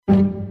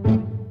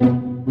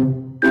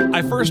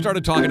first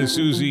started talking to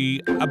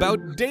Susie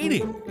about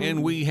dating,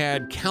 and we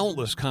had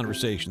countless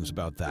conversations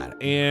about that.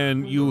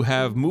 And you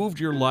have moved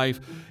your life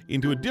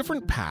into a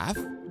different path,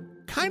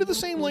 kind of the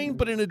same lane,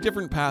 but in a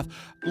different path,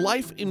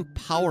 life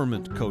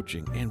empowerment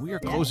coaching. And we are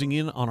closing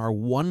in on our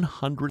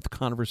 100th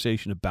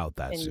conversation about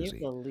that, Susie. Can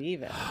you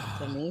believe it?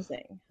 It's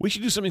amazing. We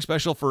should do something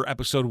special for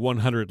episode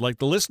 100. Like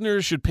the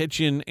listeners should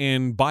pitch in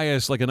and buy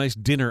us like a nice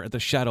dinner at the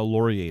Chateau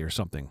Laurier or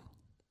something.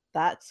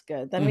 That's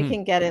good. Then we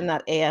can get in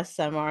that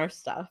ASMR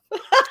stuff.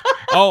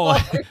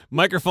 Oh,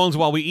 microphones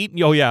while we eat?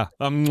 Oh, yeah.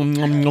 Yeah,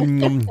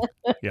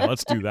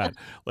 let's do that.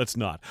 Let's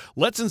not.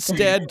 Let's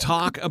instead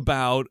talk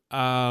about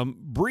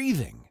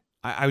breathing.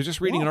 I was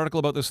just reading an article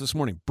about this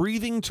morning.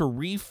 Breathing to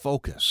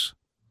refocus.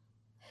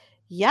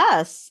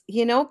 Yes.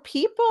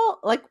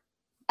 People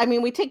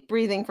we take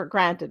breathing for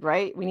granted,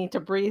 right? We need to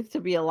breathe to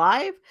be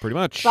alive. Pretty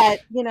much. But,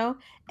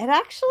 it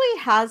actually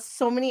has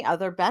so many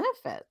other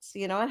benefits.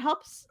 It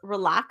helps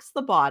relax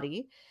the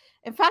body.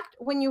 In fact,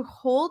 when you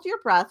hold your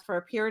breath for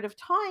a period of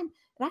time,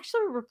 it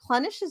actually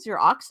replenishes your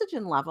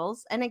oxygen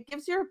levels and it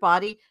gives your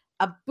body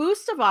a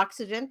boost of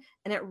oxygen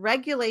and it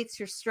regulates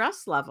your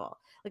stress level.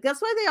 Like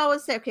that's why they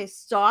always say, okay,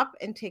 stop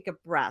and take a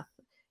breath.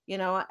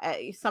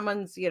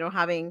 Someone's,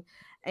 having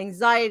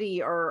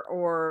anxiety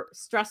or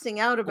stressing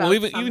out about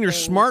even your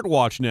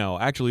smartwatch now,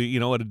 actually,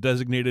 at a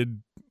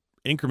designated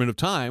increment of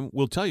time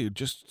will tell you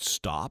just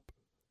stop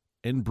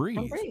and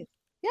breathe.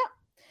 Yeah.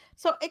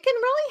 So it can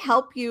really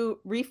help you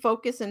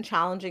refocus in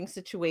challenging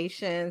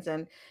situations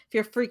and if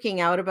you're freaking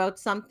out about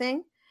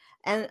something.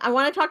 And I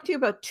want to talk to you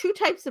about two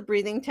types of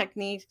breathing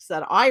techniques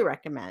that I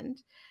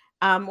recommend.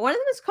 One of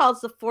them is called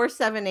the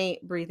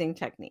 4-7-8 breathing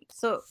technique.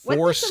 So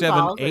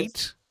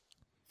 4-7-8?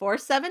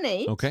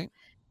 4-7-8. Okay.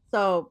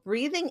 So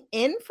breathing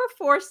in for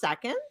 4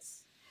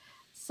 seconds.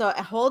 So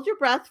hold your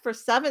breath for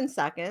 7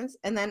 seconds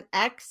and then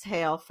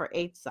exhale for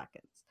 8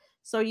 seconds.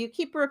 So you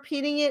keep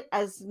repeating it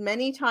as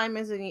many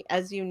times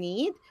as you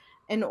need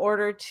in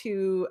order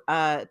to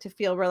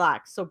feel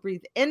relaxed. So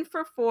breathe in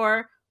for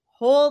 4,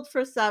 hold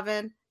for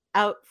 7,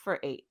 out for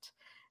 8.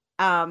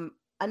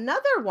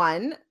 Another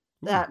one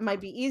that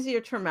might be easier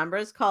to remember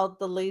is called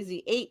the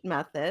lazy 8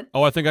 method.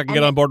 Oh, I think I can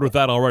get on board with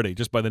that already,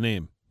 just by the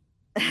name.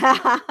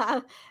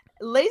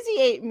 Lazy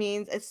 8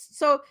 means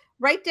so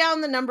write down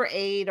the number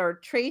 8 or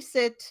trace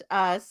it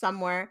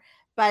somewhere.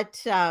 But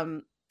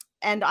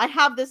and I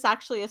have this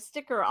actually a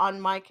sticker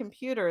on my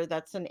computer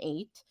that's an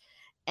 8.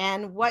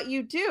 And what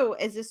you do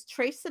is just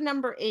trace the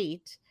number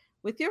 8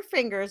 with your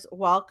fingers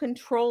while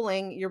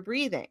controlling your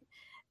breathing.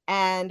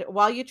 And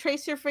while you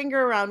trace your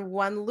finger around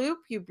one loop,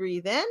 you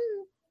breathe in,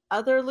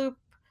 other loop,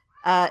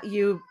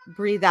 you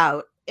breathe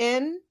out,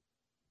 in,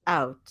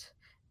 out.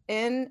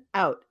 In,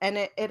 out. And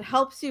it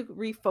helps you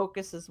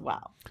refocus as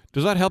well.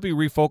 Does that help you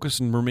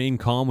refocus and remain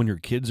calm when your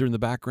kids are in the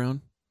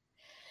background?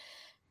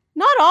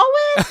 Not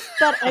always,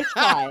 but I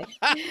try.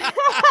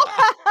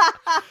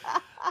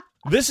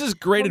 This is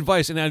great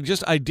advice. And I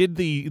did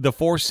the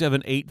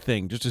 4-7-8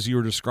 thing, just as you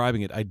were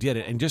describing it. I did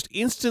it. And just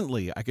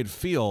instantly I could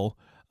feel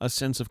a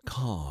sense of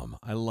calm.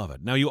 I love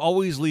it. Now, you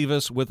always leave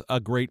us with a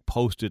great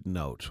Post-it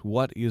note.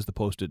 What is the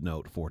Post-it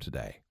note for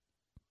today?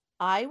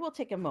 I will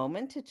take a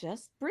moment to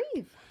just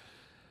breathe.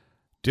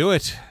 Do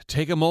it.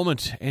 Take a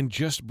moment and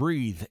just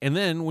breathe. And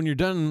then when you're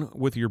done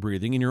with your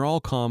breathing and you're all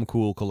calm,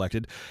 cool,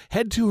 collected,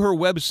 head to her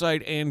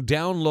website and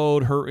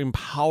download her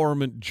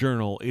empowerment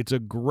journal. It's a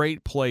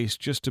great place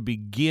just to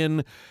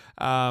begin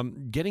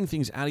getting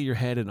things out of your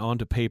head and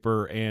onto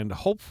paper and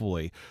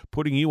hopefully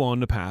putting you on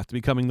the path to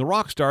becoming the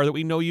rock star that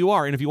we know you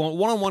are. And if you want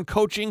one-on-one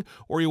coaching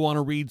or you want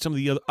to read some of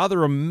the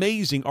other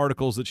amazing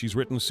articles that she's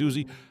written,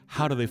 Susie,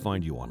 how do they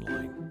find you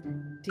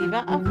online?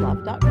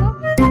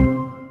 divaoflove.com.